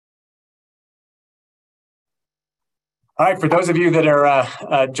All right, for those of you that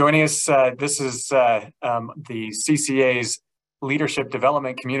are joining us, this is the CCA's Leadership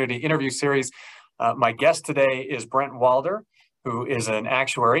Development Community Interview Series. My guest today is Brent Walder, who is an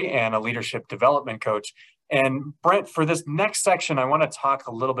actuary and a leadership development coach. And Brent, for this next section, I want to talk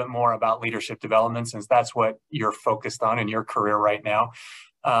a little bit more about leadership development, since that's what you're focused on in your career right now,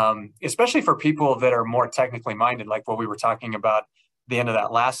 especially for people that are more technically minded, like what we were talking about at the end of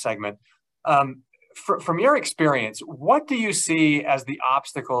that last segment. From your experience, what do you see as the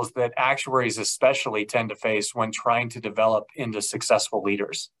obstacles that actuaries especially tend to face when trying to develop into successful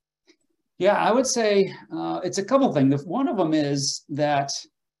leaders? Yeah, I would say it's a couple things. One of them is that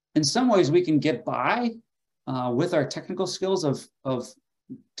in some ways we can get by with our technical skills of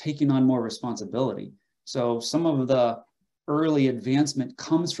taking on more responsibility. So some of the early advancement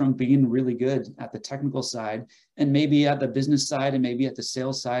comes from being really good at the technical side and maybe at the business side and maybe at the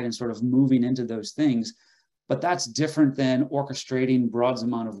sales side and sort of moving into those things. But that's different than orchestrating broad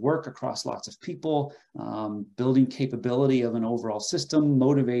amount of work across lots of people, building capability of an overall system,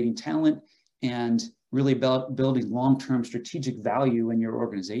 motivating talent, and really building long-term strategic value in your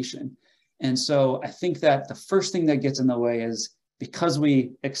organization. And so I think that the first thing that gets in the way is because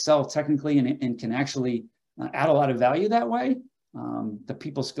we excel technically and can actually add a lot of value that way, the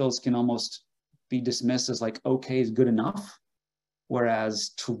people skills can almost be dismissed as like, okay, is good enough. Whereas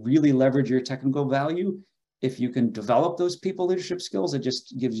to really leverage your technical value, if you can develop those people leadership skills, it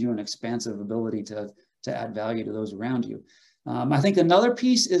just gives you an expansive ability to add value to those around you. I think another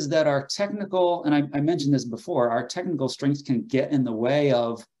piece is that our technical, and I mentioned this before, our technical strengths can get in the way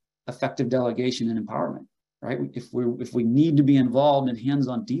of effective delegation and empowerment, right? If we need to be involved and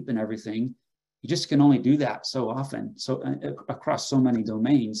hands-on deep in everything, you just can only do that so often, so across so many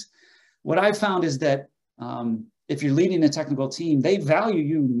domains. What I've found is that if you're leading a technical team, they value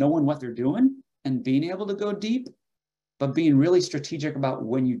you knowing what they're doing and being able to go deep, but being really strategic about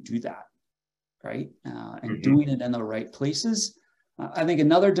when you do that, right? And doing it in the right places. I think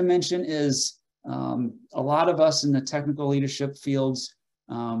another dimension is a lot of us in the technical leadership fields,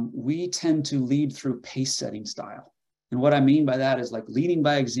 we tend to lead through pace setting style. And what I mean by that is like leading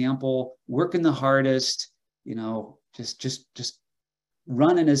by example, working the hardest, just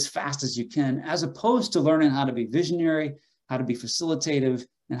running as fast as you can, as opposed to learning how to be visionary, how to be facilitative,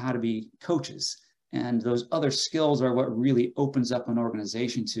 and how to be coaches. And those other skills are what really opens up an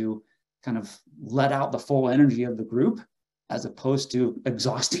organization to kind of let out the full energy of the group, as opposed to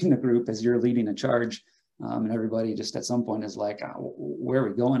exhausting the group as you're leading a charge. And everybody just at some point is like, where are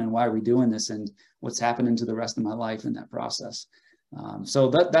we going and why are we doing this and what's happening to the rest of my life in that process? So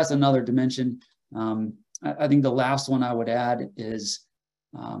that's another dimension. I think the last one I would add is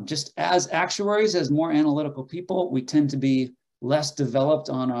just as actuaries, as more analytical people, we tend to be less developed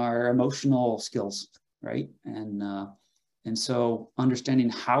on our emotional skills, right? And so understanding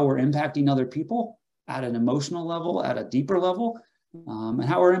how we're impacting other people at an emotional level, at a deeper level, and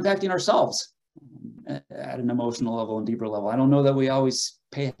how we're impacting ourselves at an emotional level and deeper level. I don't know that we always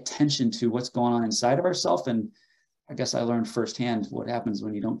pay attention to what's going on inside of ourselves. And I guess I learned firsthand what happens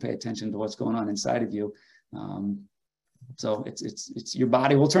when you don't pay attention to what's going on inside of you. So it's your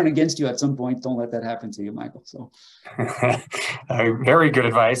body will turn against you at some point. Don't let that happen to you, Michael. So very good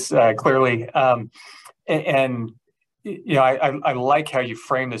advice, clearly. And I like how you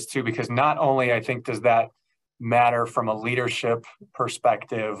frame this too, because not only I think does that matter from a leadership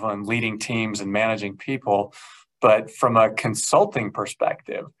perspective on leading teams and managing people, but from a consulting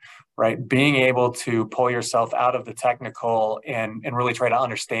perspective, right? Being able to pull yourself out of the technical and really try to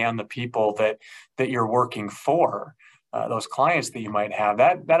understand the people that you're working for, those clients that you might have,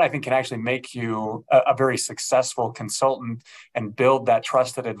 that I think can actually make you a very successful consultant and build that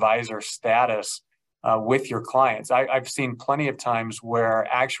trusted advisor status with your clients. I've seen plenty of times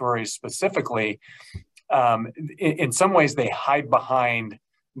where actuaries specifically, in some ways, they hide behind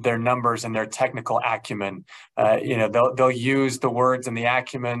their numbers and their technical acumen. They'll use the words and the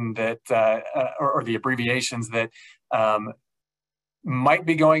acumen that, or the abbreviations that might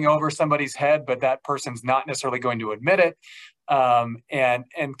be going over somebody's head, but that person's not necessarily going to admit it.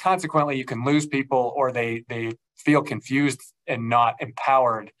 And consequently, you can lose people, or they feel confused and not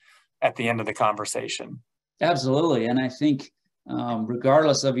empowered at the end of the conversation. Absolutely, and I think,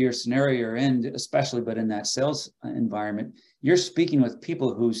 regardless of your scenario you're in, especially but in that sales environment, you're speaking with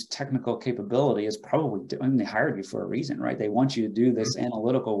people whose technical capability is probably, they hired you for a reason, right? They want you to do this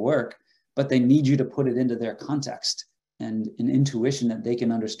analytical work, but they need you to put it into their context and an intuition that they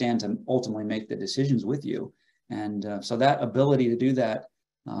can understand to ultimately make the decisions with you. And so that ability to do that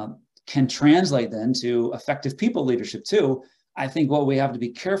can translate then to effective people leadership too. I think what we have to be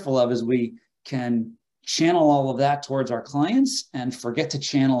careful of is we can channel all of that towards our clients and forget to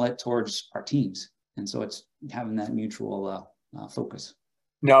channel it towards our teams. And so it's having that mutual focus.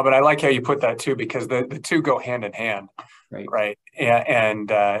 No, but I like how you put that too, because the two go hand in hand, right?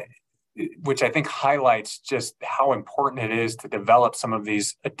 And which I think highlights just how important it is to develop some of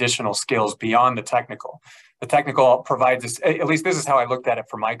these additional skills beyond the technical. The technical provides us, at least this is how I looked at it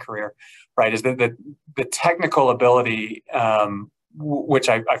for my career, right? Is that the technical ability, which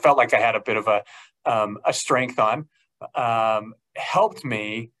I felt like I had a bit of a strength on, helped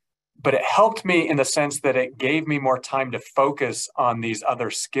me, but it helped me in the sense that it gave me more time to focus on these other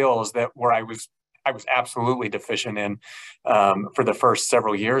skills that where I was absolutely deficient in for the first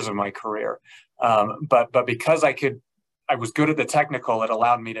several years of my career. But because I was good at the technical, it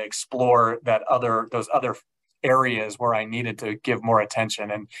allowed me to explore those other areas where I needed to give more attention.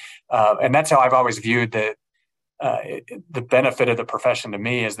 And that's how I've always viewed the benefit of the profession to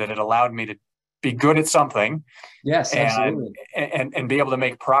me, is that it allowed me to be good at something. Yes, absolutely. And be able to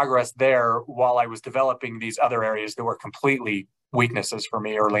make progress there while I was developing these other areas that were completely weaknesses for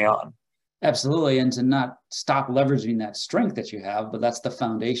me early on. Absolutely. And to not stop leveraging that strength that you have, but that's the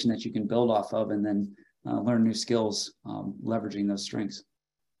foundation that you can build off of, and then learn new skills, leveraging those strengths.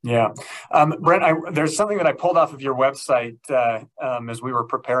 Yeah. Brent, there's something that I pulled off of your website as we were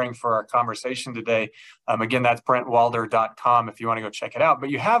preparing for our conversation today. Again, that's brentwalder.com if you want to go check it out. But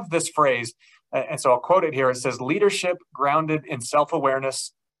you have this phrase, and so I'll quote it here. It says, "Leadership grounded in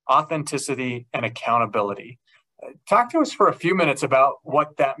self-awareness, authenticity, and accountability." Talk to us for a few minutes about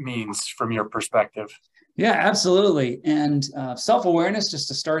what that means from your perspective. Yeah, absolutely. And self-awareness, just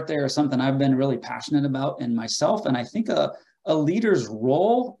to start there, is something I've been really passionate about in myself. And I think a leader's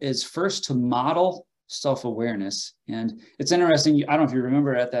role is first to model self-awareness. And it's interesting, I don't know if you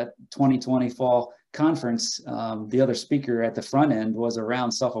remember at that 2020 fall conference, the other speaker at the front end was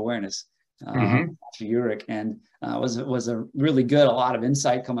around self-awareness, Uric, and was a really good, a lot of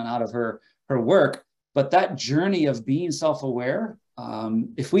insight coming out of her work. But that journey of being self-aware,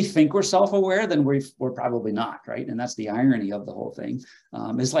 if we think we're self-aware, then we're probably not, right? And that's the irony of the whole thing.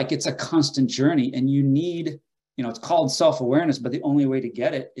 It's like it's a constant journey, and you need, it's called self-awareness, but the only way to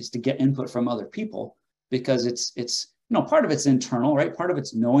get it is to get input from other people, because it's part of it's internal, right? Part of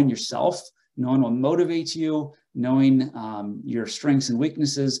it's knowing yourself, knowing what motivates you, knowing your strengths and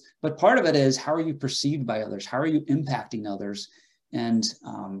weaknesses. But part of it is, how are you perceived by others? How are you impacting others? And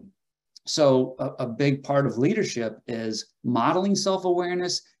so a big part of leadership is modeling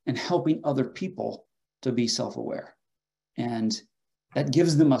self-awareness and helping other people to be self-aware. And that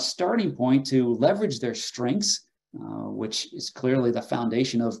gives them a starting point to leverage their strengths, which is clearly the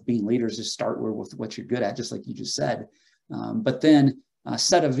foundation of being leaders, is start with what you're good at, just like you just said. But then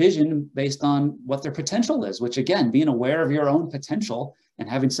set a vision based on what their potential is, which again, being aware of your own potential and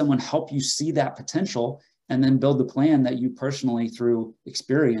having someone help you see that potential, and then build the plan that you personally, through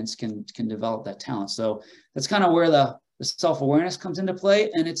experience, can develop that talent. So that's kind of where the self-awareness comes into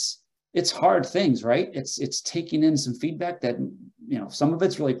play. And it's hard things, right? It's taking in some feedback that, some of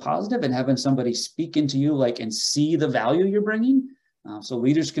it's really positive, and having somebody speak into you, and see the value you're bringing. So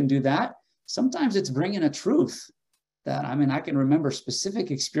leaders can do that. Sometimes it's bringing a truth that, I can remember specific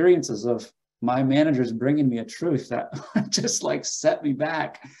experiences of my managers bringing me a truth that just set me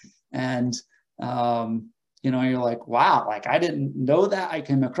back. And, you're like, wow, I didn't know that I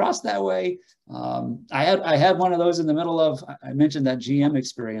came across that way. I had one of those in the middle of, I mentioned that GM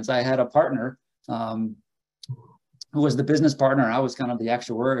experience. I had a partner who was the business partner. I was kind of the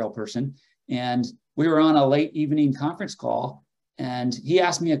actuarial person. And we were on a late evening conference call, and he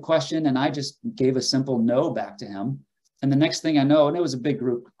asked me a question, and I just gave a simple no back to him. And the next thing I know, and it was a big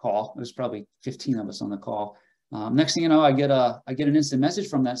group call, it was probably 15 of us on the call. Next thing you know, I get an instant message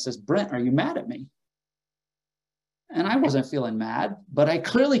from that says, "Brent, are you mad at me?" And I wasn't feeling mad, but I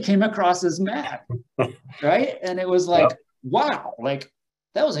clearly came across as mad, right? And it was like, wow,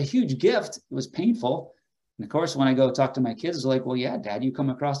 that was a huge gift. It was painful. And of course, when I go talk to my kids, they're like, "Well, yeah, Dad, you come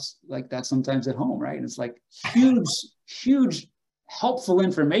across like that sometimes at home," right? And it's like huge, helpful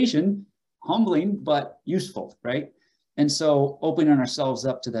information, humbling, but useful, right? And so opening ourselves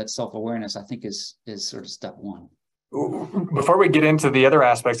up to that self-awareness, I think is sort of step one. Before we get into the other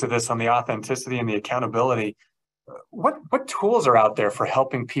aspects of this on the authenticity and the accountability, what tools are out there for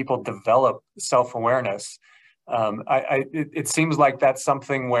helping people develop self-awareness? It seems like that's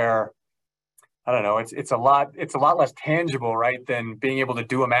something where, I don't know, it's a lot less tangible, right, than being able to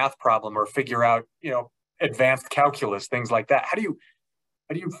do a math problem or figure out, advanced calculus, things like that. How do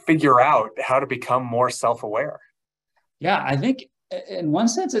you figure out how to become more self-aware? Yeah, I think in one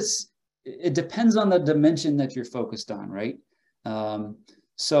sense it depends on the dimension that you're focused on, right?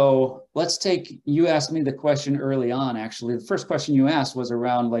 So let's take, you asked me the question early on, actually. The first question you asked was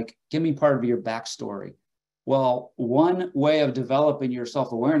around like, give me part of your backstory. Well, one way of developing your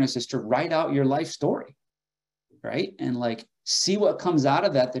self-awareness is to write out your life story, right? And like, see what comes out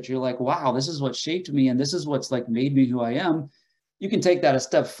of that, that you're like, wow, this is what shaped me. And this is what's like made me who I am. You can take that a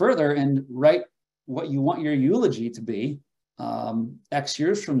step further and write what you want your eulogy to be X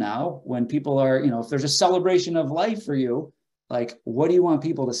years from now, when people are, if there's a celebration of life for you, like, what do you want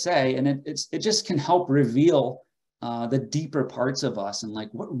people to say? And it just can help reveal the deeper parts of us and like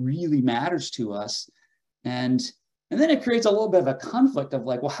what really matters to us. And then it creates a little bit of a conflict of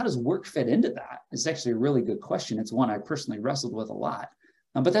like, well, how does work fit into that? It's actually a really good question. It's one I personally wrestled with a lot,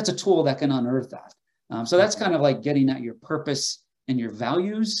 but that's a tool that can unearth that. So that's kind of like getting at your purpose and your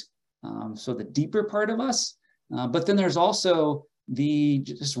values. So the deeper part of us, but then there's also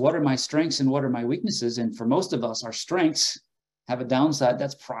just what are my strengths and what are my weaknesses? And for most of us, our strengths have a downside.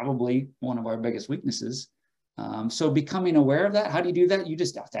 That's probably one of our biggest weaknesses. So becoming aware of that, how do you do that? You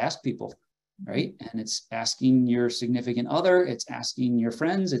just have to ask people, right? And it's asking your significant other, it's asking your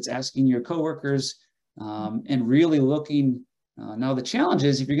friends, it's asking your coworkers, and really looking. Now the challenge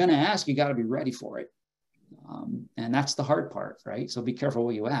is, if you're going to ask, you got to be ready for it. And that's the hard part, right? So be careful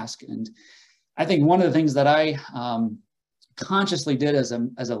what you ask. And I think one of the things that I consciously did as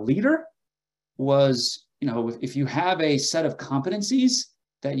a leader was, if you have a set of competencies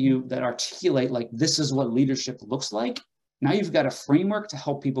that articulate like, this is what leadership looks like, now you've got a framework to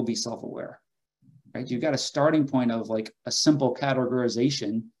help people be self-aware, right? You've got a starting point of like a simple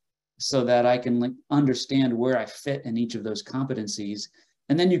categorization so that I can like understand where I fit in each of those competencies.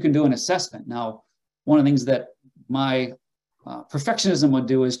 And then you can do an assessment. Now, one of the things that my perfectionism would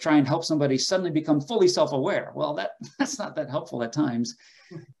do is try and help somebody suddenly become fully self-aware. Well, that's not that helpful at times.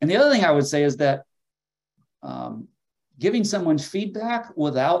 And the other thing I would say is that giving someone feedback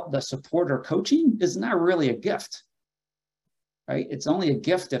without the support or coaching is not really a gift, right? It's only a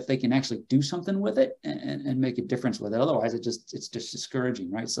gift if they can actually do something with it and make a difference with it. Otherwise, it's just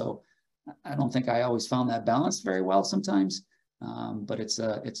discouraging, right? So I don't think I always found that balance very well sometimes, but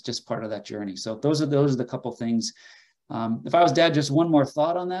it's just part of that journey. So those are the couple things. If I was dad, just one more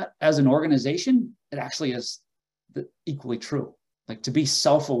thought on that. As an organization, it actually is equally true. Like, to be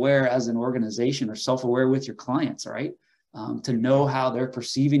self-aware as an organization, or self-aware with your clients, right? To know how they're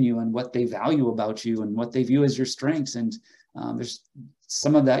perceiving you and what they value about you and what they view as your strengths. And there's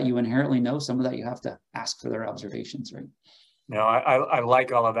some of that you inherently know, some of that you have to ask for their observations, right? No, I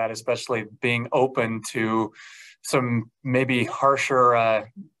like all of that, especially being open to some maybe harsher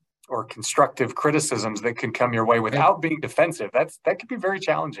or constructive criticisms that can come your way without being defensive. That could be very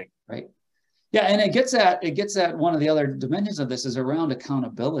challenging. Right. Yeah, and it gets at one of the other dimensions of this is around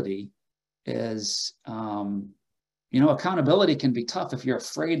accountability. Is accountability can be tough if you're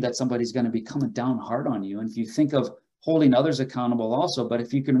afraid that somebody's going to be coming down hard on you, and if you think of holding others accountable also. But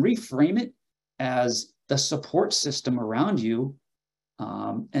if you can reframe it as the support system around you,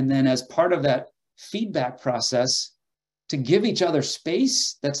 and then as part of that feedback process, to give each other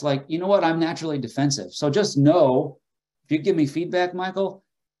space, that's like, you know what, I'm naturally defensive. So just know, if you give me feedback, Michael,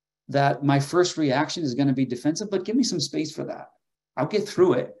 that my first reaction is going to be defensive, but give me some space for that. I'll get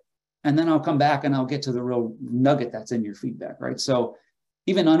through it. And then I'll come back and I'll get to the real nugget that's in your feedback, right? So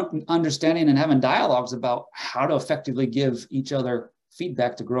even understanding and having dialogues about how to effectively give each other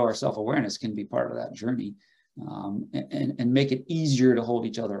feedback to grow our self-awareness can be part of that journey, and make it easier to hold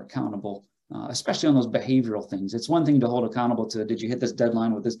each other accountable, especially on those behavioral things. It's one thing to hold accountable to, did you hit this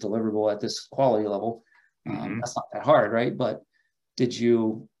deadline with this deliverable at this quality level? That's not that hard, right? But did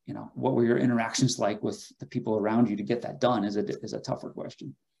you, what were your interactions like with the people around you to get that done is a tougher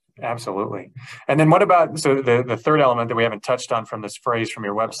question. Absolutely. And then what about, so the third element that we haven't touched on from this phrase from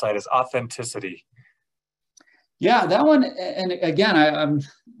your website is authenticity. Yeah, that one. And again, I'm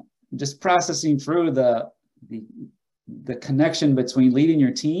just processing through the connection between leading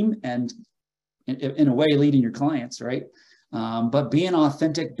your team and in a way leading your clients, right? But being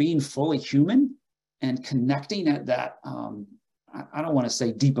authentic, being fully human, and connecting at that, I don't want to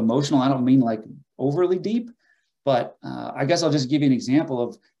say deep emotional. I don't mean like overly deep, but I guess I'll just give you an example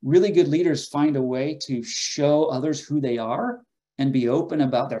of really good leaders find a way to show others who they are and be open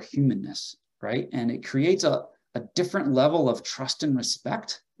about their humanness, right? And it creates a different level of trust and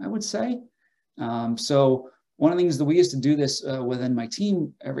respect, I would say. So one of the things that we used to do this within my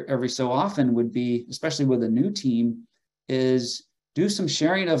team every so often would be, especially with a new team, is do some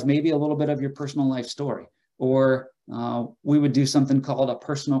sharing of maybe a little bit of your personal life story. Or we would do something called a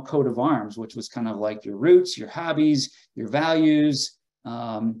personal coat of arms, which was kind of like your roots, your hobbies, your values,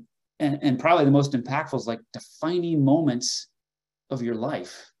 and probably the most impactful is like defining moments of your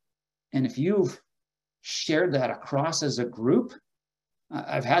life. And if you've shared that across as a group,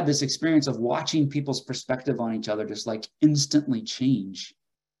 I've had this experience of watching people's perspective on each other just like instantly change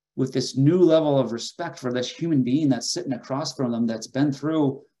with this new level of respect for this human being that's sitting across from them, that's been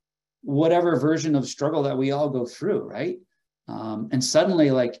through whatever version of struggle that we all go through, right? And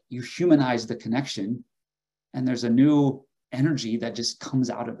suddenly, like, you humanize the connection, and there's a new energy that just comes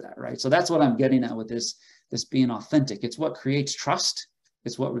out of that, right? So that's what I'm getting at with this being authentic. It's what creates trust.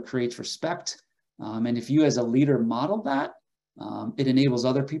 It's what creates respect. And if you as a leader model that, it enables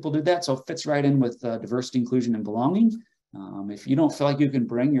other people to do that. So it fits right in with diversity, inclusion, and belonging. If you don't feel like you can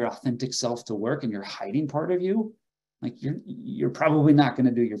bring your authentic self to work and you're hiding part of you, like, you're probably not going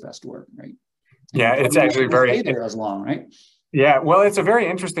to do your best work, right? And Yeah, it's actually very stay there as long, right? Yeah, well, it's a very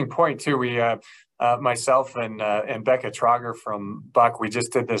interesting point too. We, myself and Becca Trauger from Buck, we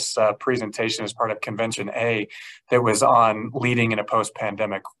just did this presentation as part of Convention A that was on leading in a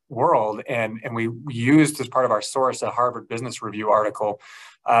post-pandemic world, and we used as part of our source a Harvard Business Review article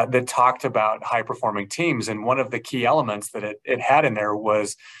that talked about high-performing teams, and one of the key elements that it had in there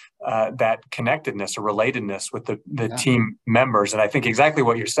was that connectedness or relatedness with the team members, and I think exactly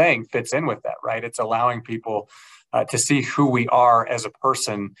what you're saying fits in with that, right? It's allowing people to see who we are as a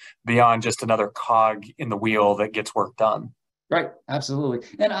person beyond just another cog in the wheel that gets work done. Right, absolutely,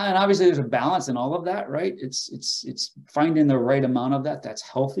 and obviously there's a balance in all of that, right? It's finding the right amount of that that's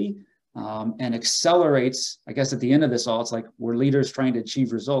healthy, and accelerates. I guess at the end of this all, it's like we're leaders trying to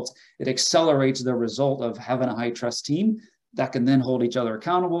achieve results. It accelerates the result of having a high trust team that can then hold each other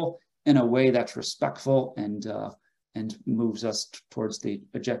accountable in a way that's respectful and moves us towards the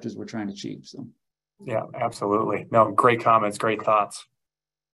objectives we're trying to achieve. So. Yeah, absolutely. No, great comments, great thoughts.